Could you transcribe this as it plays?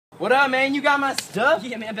What up, man? You got my stuff?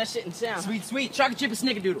 Yeah, man, best shit in town. Sweet, sweet. Chocolate chip and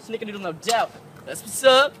snickerdoodle. Snickerdoodle, no doubt. That's what's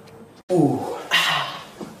up. Ooh.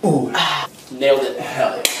 Ooh. Nailed it.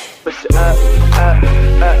 Hell yeah. What's up? Ooh,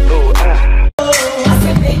 I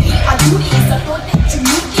said, baby, I do this. I thought that you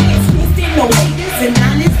knew this. Missing no haters and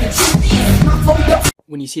honest, the truth is my phone up.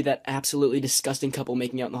 When you see that absolutely disgusting couple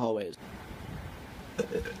making out in the hallways.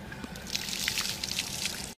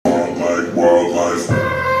 Wildlife.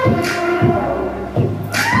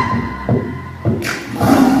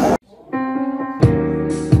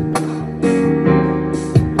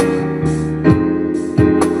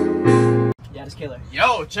 Yeah, it's killer.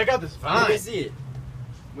 Yo, check out this vine. Let me see it.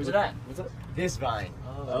 Where's it at? What's it? This vine.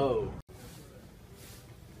 Oh.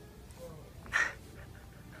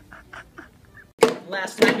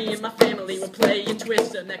 Last night, me and my family were playing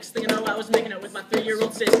Twister. Next thing I know, I was making out with my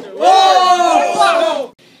 3-year-old sister.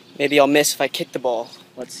 Whoa! Maybe I'll miss if I kick the ball.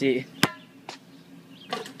 Let's see.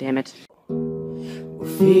 Damn it. We're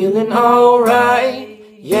feeling alright,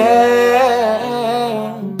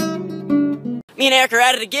 yeah. Me and Eric are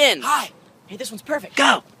at it again. Hi. Hey, this one's perfect.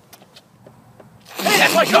 Go. Hey,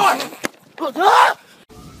 that's my car!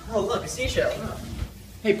 Oh, look, a seashell.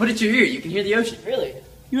 Hey, put it to your ear. You can hear the ocean. Really?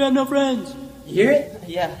 You have no friends. You hear it?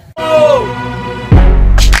 Yeah. Oh!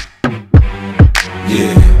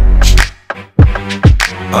 Yeah.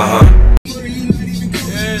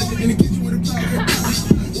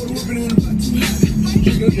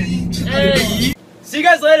 Hey! See you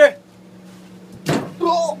guys later!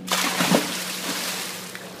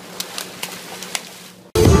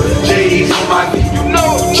 J's on my feet, you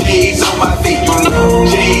know. J's on my feet, you know.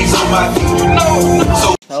 J's on my feet, you know.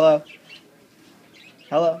 So Hello.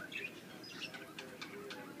 Hello.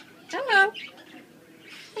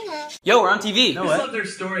 Yo, we're on TV. No, what? Their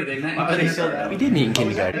story they met. Why would they show that? We did meet in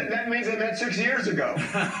kindergarten. that means I met 6 years ago.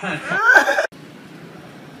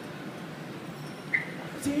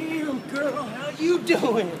 Damn, girl, how you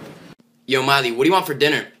doing? Yo, Miley, what do you want for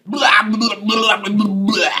dinner?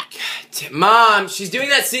 Mom, she's doing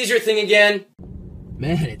that seizure thing again.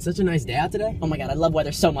 Man, it's such a nice day out today. Oh my god, I love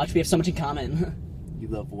weather so much. We have so much in common. You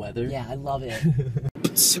love weather? Yeah, I love it.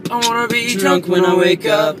 I wanna be drunk when I wake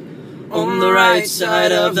up on the right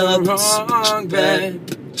side of the wrong bed.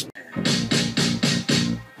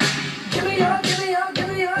 Give me your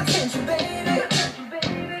attention, baby.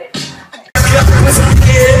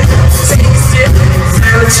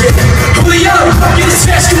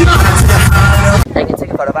 I can take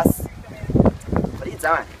a photo of us. What are you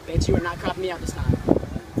doing? Bet you are not cropping me out this time.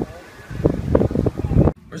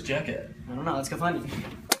 Where's Jack at? I don't know, let's go find him.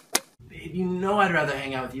 Babe, you know I'd rather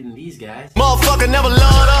hang out with you than these guys. Motherfucker never loved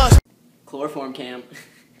us. Chloroform cam.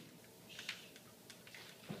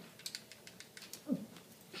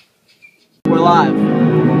 We're live.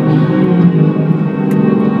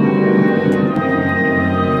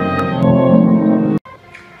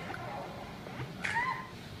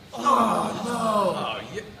 I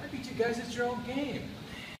beat you guys at your own game.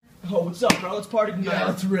 Oh, what's up, bro? Let's party tonight. Yeah,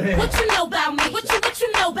 that's right. What you know about me? What you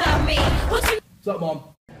know about me? What you What's up,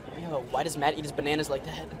 Mom? Yo, why does Matt eat his bananas like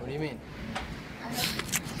that? What do you mean?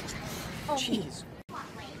 Jeez.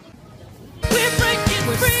 We're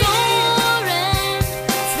breaking free. Soaring,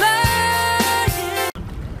 flying.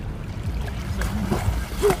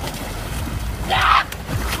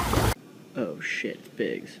 Oh shit,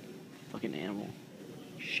 Biggs. Fucking animal.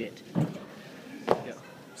 Shit. Yeah,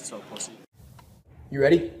 so pussy. You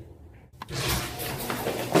ready?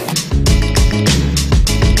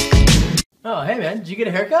 Oh, hey man, did you get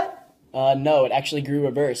a haircut? No, it actually grew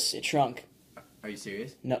reverse. It shrunk. Are you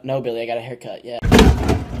serious? No, Billy, I got a haircut, yeah.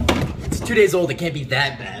 It's 2 days old, it can't be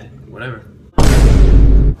that bad. Whatever.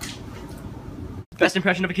 Best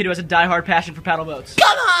impression of a kid who has a die-hard passion for paddle boats.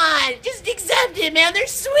 Come on, just accept it, man. They're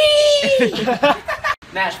sweet.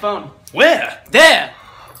 Nash, phone. Where? There!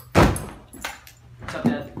 What's up,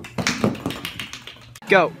 Dad?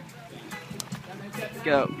 Go.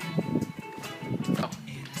 Go.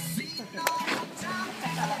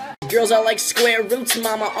 Girls are like square roots,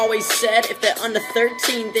 mama always said. If they're under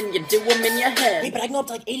 13, then you do them in your head. Wait, but I can go up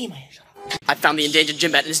to like 80 in my head. Shut up. I found the endangered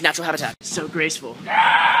gym bat in its natural habitat. So graceful.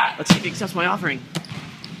 Let's see if he accepts my offering.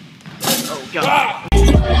 Oh, God.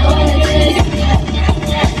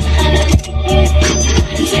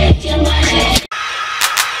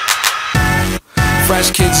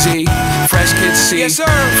 Fresh Kid C, Fresh Kid C, yes, sir.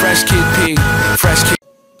 Fresh Kid P, Fresh Kid.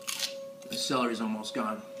 The celery's almost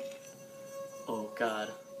gone. Oh,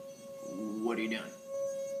 God. What are you doing?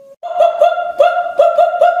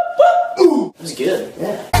 It's good.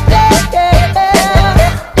 Yeah.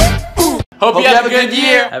 Hope you have a good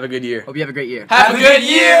year. Have a good year. Hope you have a great year. Have a good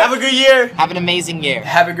year. Have a good year. Have an amazing year.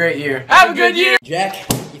 Have a great year. Have a good year. Jack,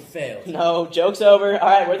 you failed. No, joke's over. All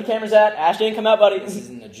right, where the cameras at? Ashton, come out, buddy. This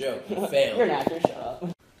isn't a joke. You failed. You're an actor. Shut up.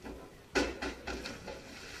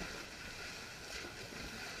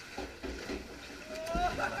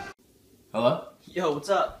 Hello? Yo, what's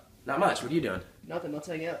up? Not much. What are you doing? Nothing. Let's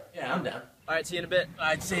hang out. Yeah, I'm down. All right, see you in a bit.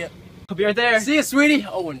 Alright, see ya. Hope you're right there. See ya, sweetie.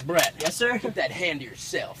 Oh, and Brett. Yes, sir. Keep that hand to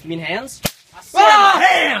yourself. You mean hands?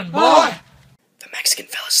 Hand, boy! The Mexican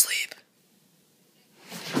fell asleep.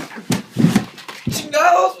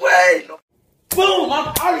 No, wait! Boom! I'm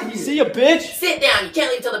out of here! See ya, bitch. Sit down. You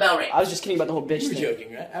can't leave till the bell rings. I was just kidding about the whole bitch You were thing.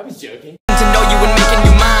 joking, right? I was joking. To know you and making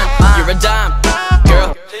you mine. You're a dime,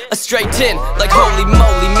 girl. A straight 10, like holy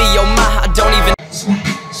moly, me oh my, I don't even.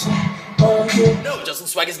 No, Justin,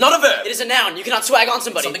 swag is not a verb. It is a noun. You cannot swag on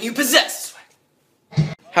somebody. Something you possess.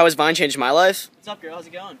 How has Vine changed my life? What's up, girl? How's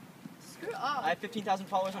it going? Screw up. I have 15,000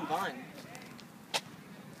 followers on Vine.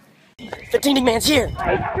 15 man's here.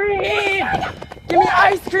 Ice cream! Give me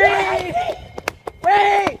ice cream!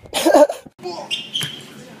 Wait!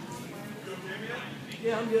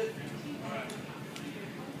 Yeah, I'm good.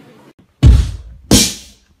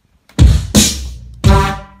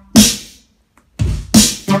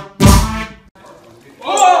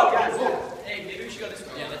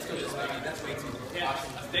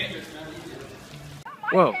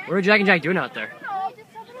 Whoa, what are Jack and Jack doing out there?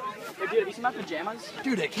 Hey, dude, have you seen my pajamas?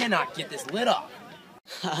 Dude, I cannot get this lit up.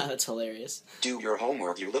 That's hilarious. Do your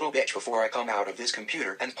homework, you little bitch, before I come out of this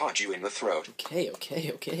computer and punch you in the throat. Okay.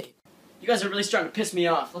 You guys are really starting to piss me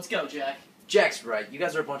off. Let's go, Jack. Jack's right. You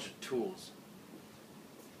guys are a bunch of tools.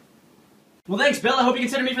 Well, thanks, Bill. I hope you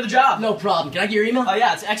consider me for the job. No problem. Can I get your email? Oh,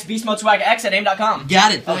 yeah, it's xbeastmodeswagx@aim.com.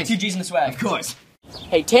 Got it. Oh, Thanks. 2 G's in the swag. Of course.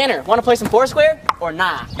 Hey, Tanner, want to play some Foursquare? Or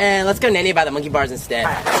nah? And let's go nanny by the monkey bars instead.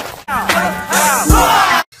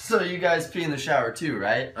 So you guys pee in the shower too,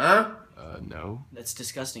 right? Huh? No. That's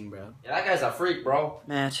disgusting, bro. Yeah, that guy's a freak, bro.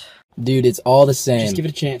 Matt. Dude, it's all the same. Just give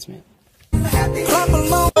it a chance, man. I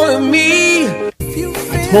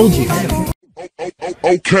told you.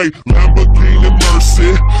 Okay, Lamborghini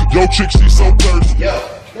Mercy. Yo, chick, she's so thirsty. Yo,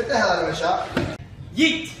 get the hell out of my shop.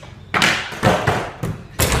 Yeet!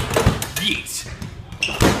 Yeet.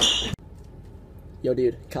 Yo,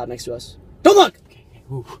 dude, cop next to us. Don't look!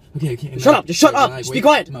 Okay. Shut up! Just shut up! Just be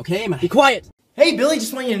quiet! Okay, Be quiet! Hey, Billy,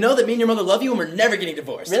 just want you to know that me and your mother love you and we're never getting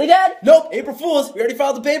divorced. Really, Dad? Nope, April Fools. We already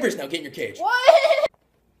filed the papers. Now get in your cage. What?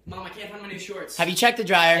 Mom, I can't find my new shorts. Have you checked the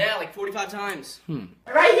dryer? Yeah, like 45 times.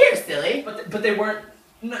 Right here, silly. But they weren't.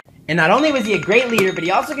 And not only was he a great leader, but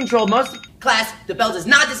he also controlled most of the class. The bell does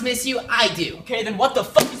not dismiss you. I do. Okay, then what the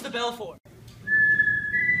fuck is the bell for?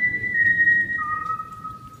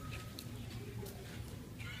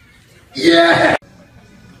 Yeah!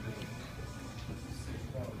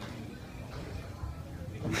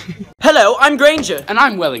 Hello, I'm Granger. And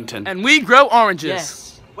I'm Wellington. And we grow oranges.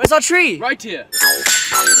 Yes. Where's our tree? Right here.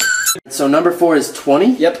 So number 4 is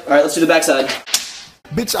 20? Yep. All right, let's do the backside.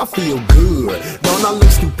 Bitch, I feel good. Don't I look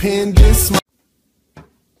stupendous?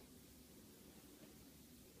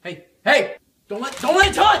 Hey! Don't let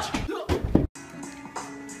it touch!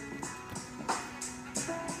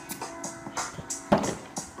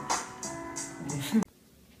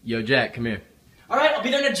 Yo, Jack, come here. All right, I'll be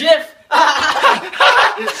there in a jiff.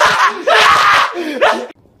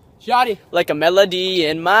 Shoddy. Like a melody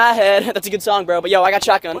in my head. That's a good song, bro. But yo, I got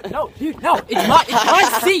shotgun. What? No, dude, no. It's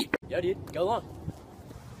my seat. Yo, dude, go along.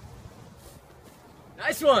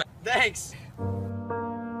 Nice one. Thanks.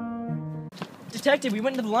 Detective, we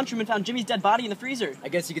went into the lunchroom and found Jimmy's dead body in the freezer. I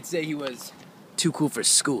guess you could say he was too cool for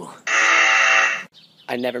school.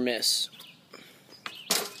 I never miss.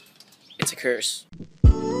 It's a curse.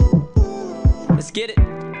 Let's get it.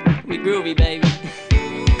 We groovy, baby.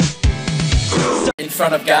 In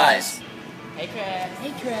front of guys. Hey, Chris.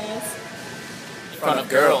 Hey, Chris. In front of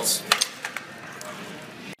girls.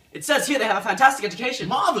 It says here they have a fantastic education.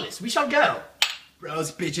 Marvelous. We shall go.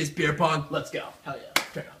 Bros, bitches, beer pong. Let's go. Hell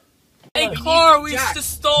yeah. Hey, car we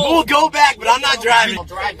just stole. We'll go back, but I'm not driving. I'll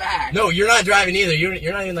drive back. No, you're not driving either.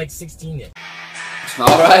 You're not even like 16 yet.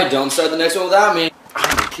 Alright, don't start the next one without me.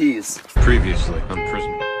 Keys. Previously on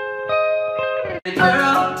Prison.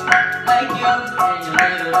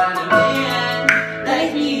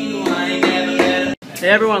 Hey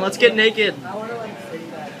everyone, let's get naked.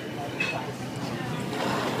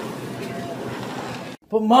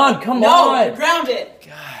 But Mom, come No, on. you're grounded.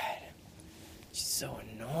 God, she's so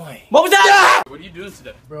annoying. What was that? What are you doing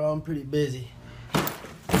today? Bro, I'm pretty busy.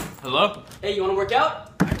 Hello? Hey, you wanna work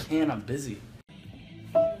out? I can't, I'm busy.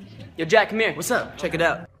 Yo, Jack, come here. What's up? Check it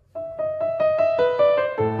out.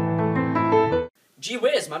 Gee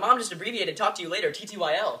whiz, my mom just abbreviated talk to you later,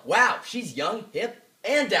 TTYL. Wow, she's young, hip,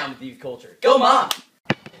 and down with youth culture. Go, Mom!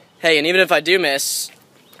 Hey, and even if I do miss,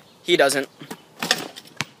 he doesn't.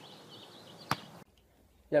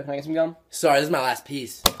 Yo, can I get some gum? Sorry, this is my last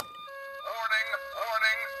piece. Bullshit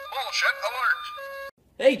alert.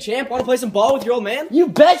 Hey, champ, wanna play some ball with your old man? You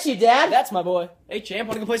bet you, Dad! That's my boy. Hey, champ,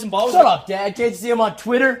 wanna go play some ball with Shut up, Dad. Can't you see him on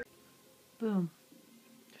Twitter? Boom.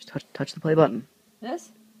 Just touch the play button.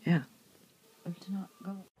 This? Yeah. Or to not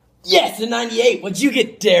go. Yes, a 98. What'd you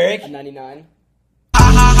get, Derek? A 99.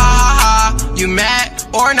 You mad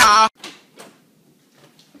or not?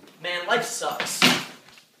 Man, life sucks.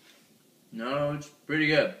 No, it's pretty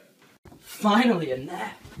good. Finally, a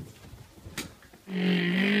nap.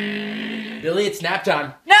 Billy, it's nap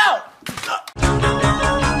time. No!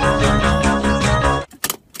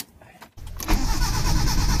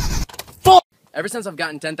 Ever since I've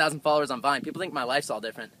gotten 10,000 followers on Vine, people think my life's all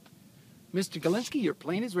different. Mr. Galinsky, your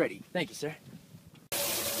plane is ready. Thank you, sir.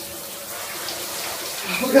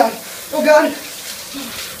 Oh god! Oh god!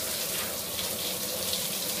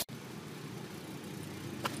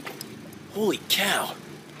 Holy cow.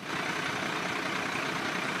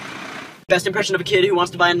 Best impression of a kid who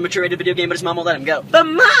wants to buy a mature rated video game but his mom won't let him go. But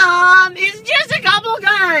mom, it's just a couple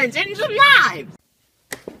guns and some knives!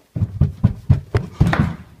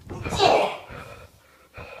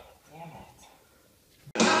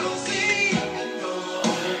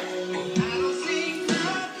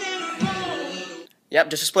 Yep,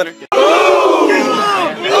 just a splinter. I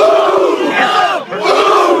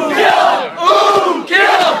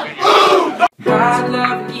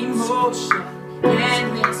love emotion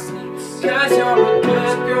endlessly, 'cause you're a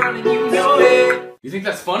good girl and you know it. You think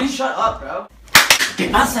that's funny? Shut up, bro.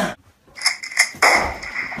 Awesome.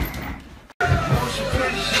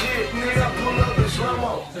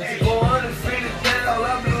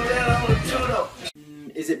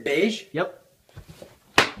 Is it beige? Yep.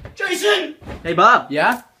 Jason! Hey, Bob.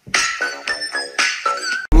 Yeah?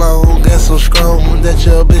 Long and so strong that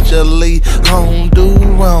your bitch will leave home do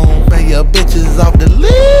wrong. Pay your bitches off the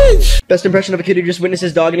leash. Best impression of a kid who just witnessed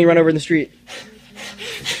his dog and he run over in the street.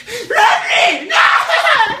 Ready? No!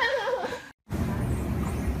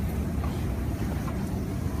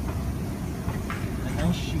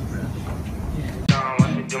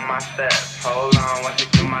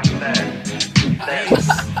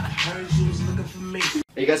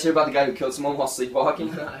 Hey, you guys hear about the guy who killed someone while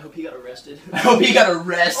sleepwalking? I hope he got arrested. I hope he got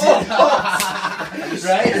arrested.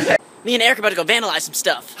 Right? Me and Eric are about to go vandalize some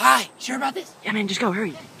stuff. Hi, sure about this? Yeah, man, just go,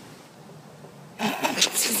 hurry.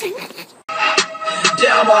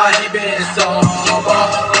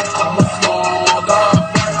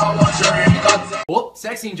 Whoop,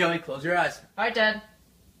 sex scene, Joey. Close your eyes. Alright, Dad.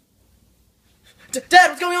 Dad,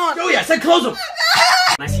 what's going on? Joey, I said close them.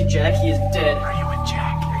 When I see Jack, he is dead. Are you with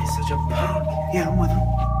Jack? He's such a punk. Yeah, I'm with him.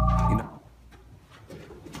 You know.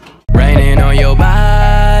 Raining on your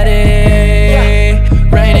body.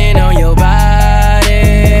 Raining on your body.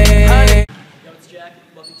 Yo, it's Jack.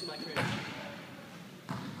 Welcome to my crib.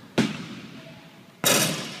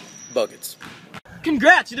 Buckets.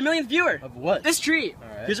 Congrats, you're the millionth viewer. Of what? This tree.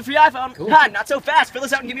 Alright. Here's a free iPhone. Cool. Ha, not so fast. Fill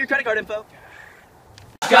this out and give me your credit card info.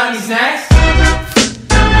 Got any snacks?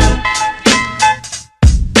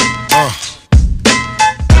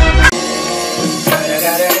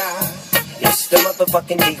 It's the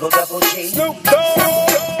motherfucking Eagle Double G.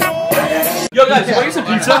 Yo, guys, you want to get some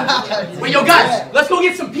pizza? Wait, yo, guys, let's go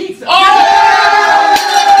get some pizza. I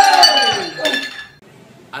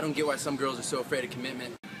don't get why some girls are so afraid of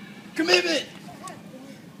commitment. Commitment.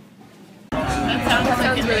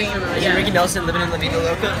 Is it Ricky Nelson living in La Vida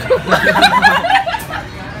Loca?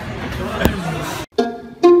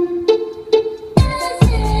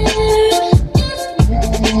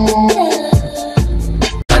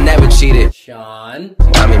 I never cheated. Sean.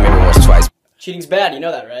 I mean, maybe once, twice. Cheating's bad, you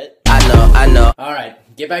know that, right? I know. All right,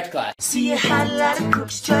 get back to class. See, you had a lot of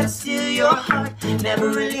crooks try to steal your heart. Never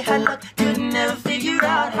really had luck, could never figure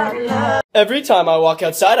out how to love. Every time I walk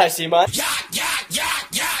outside, I see my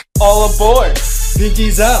all aboard.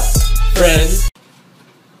 Pinkies out, friends.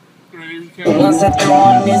 Once I throw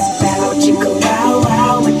on this bow, chicka wow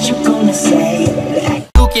wow, what you gonna say?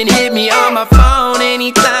 You can hit me on my phone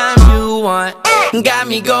anytime you want. Got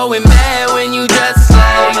me going mad when you just say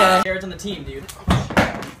that. Jared's on the team, dude.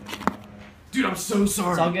 Dude, I'm so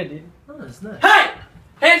sorry. It's all good, dude. Oh, that's nice. Hey!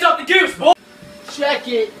 Hands off the goose, boy! Check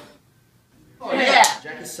it. Oh, yeah.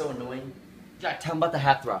 Jack is so annoying. Jack, tell him about the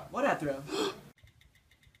hat throw. What hat throw?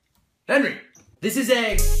 Henry, this is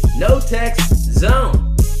a no text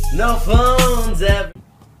zone. No phones ever.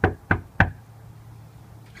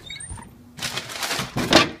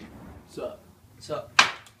 Sup?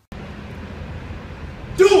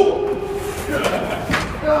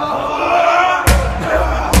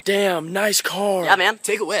 Damn, nice car. Yeah, man.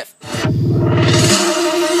 Take a whiff.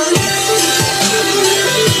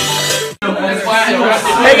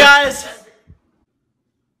 Hey, guys.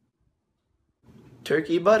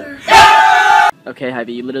 Turkey butter? Okay,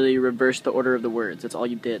 Hyvie, you literally reversed the order of the words. That's all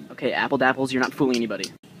you did. Okay, apple dapples, you're not fooling anybody.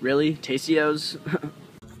 Really? Tastios?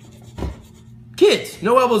 Kids,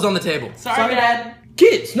 no elbows on the table. Sorry, Dad.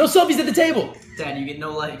 Kids, no selfies at the table. Dad, you get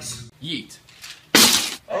no legs. Yeet.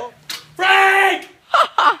 Frank!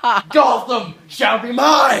 Gotham shall be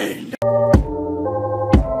mine!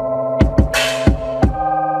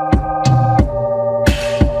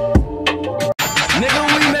 Nigga,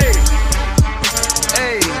 we made it.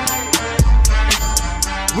 Hey.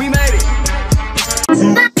 We made it.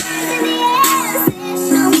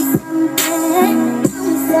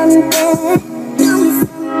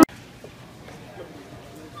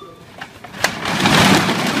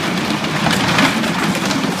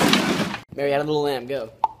 Mary had a little lamb, go.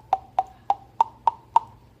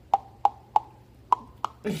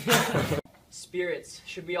 Spirits,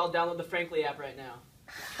 should we all download the Frankly app right now?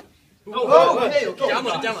 Hey, okay.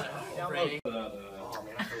 Download it. Oh,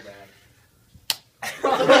 man, I feel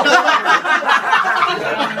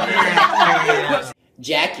bad.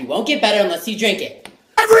 Jack, you won't get better unless you drink it.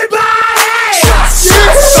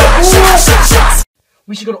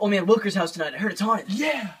 We should go to Old Man Wilker's house tonight. I heard it's haunted.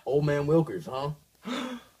 Yeah. Old Man Wilker's, huh?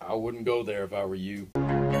 I wouldn't go there if I were you.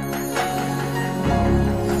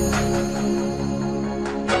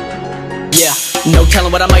 Yeah, no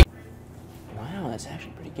telling what I might. Wow, that's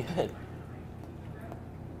actually pretty good.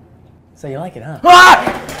 So you like it, huh?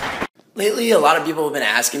 Lately, a lot of people have been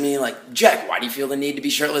asking me, like, Jack, why do you feel the need to be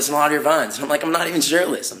shirtless in a lot of your vines? And I'm like, I'm not even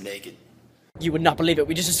shirtless, I'm naked. You would not believe it.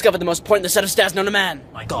 We just discovered the most pointless set of stats known to man.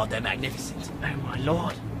 My God, they're magnificent. Oh my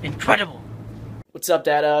Lord, incredible. What's up,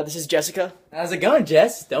 Dad? This is Jessica. How's it going,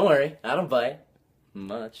 Jess? Don't worry, I don't bite.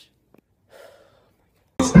 Much.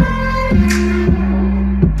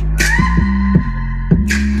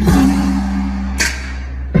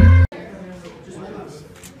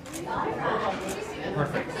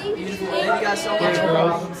 Thank you guys so much,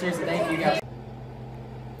 bro. Seriously, thank you guys.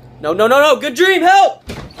 No. Good dream, help!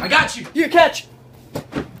 I got you. Here, catch.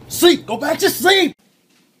 Sleep. Go back to sleep.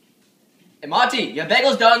 Hey, Monty, your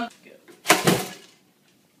bagel's done.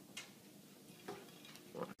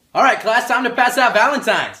 All right, class, time to pass out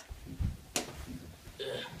Valentine's.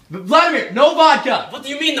 Vladimir, no vodka. What do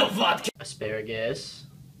you mean, no vodka? Asparagus.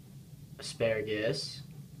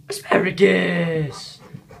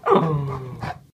 Oh.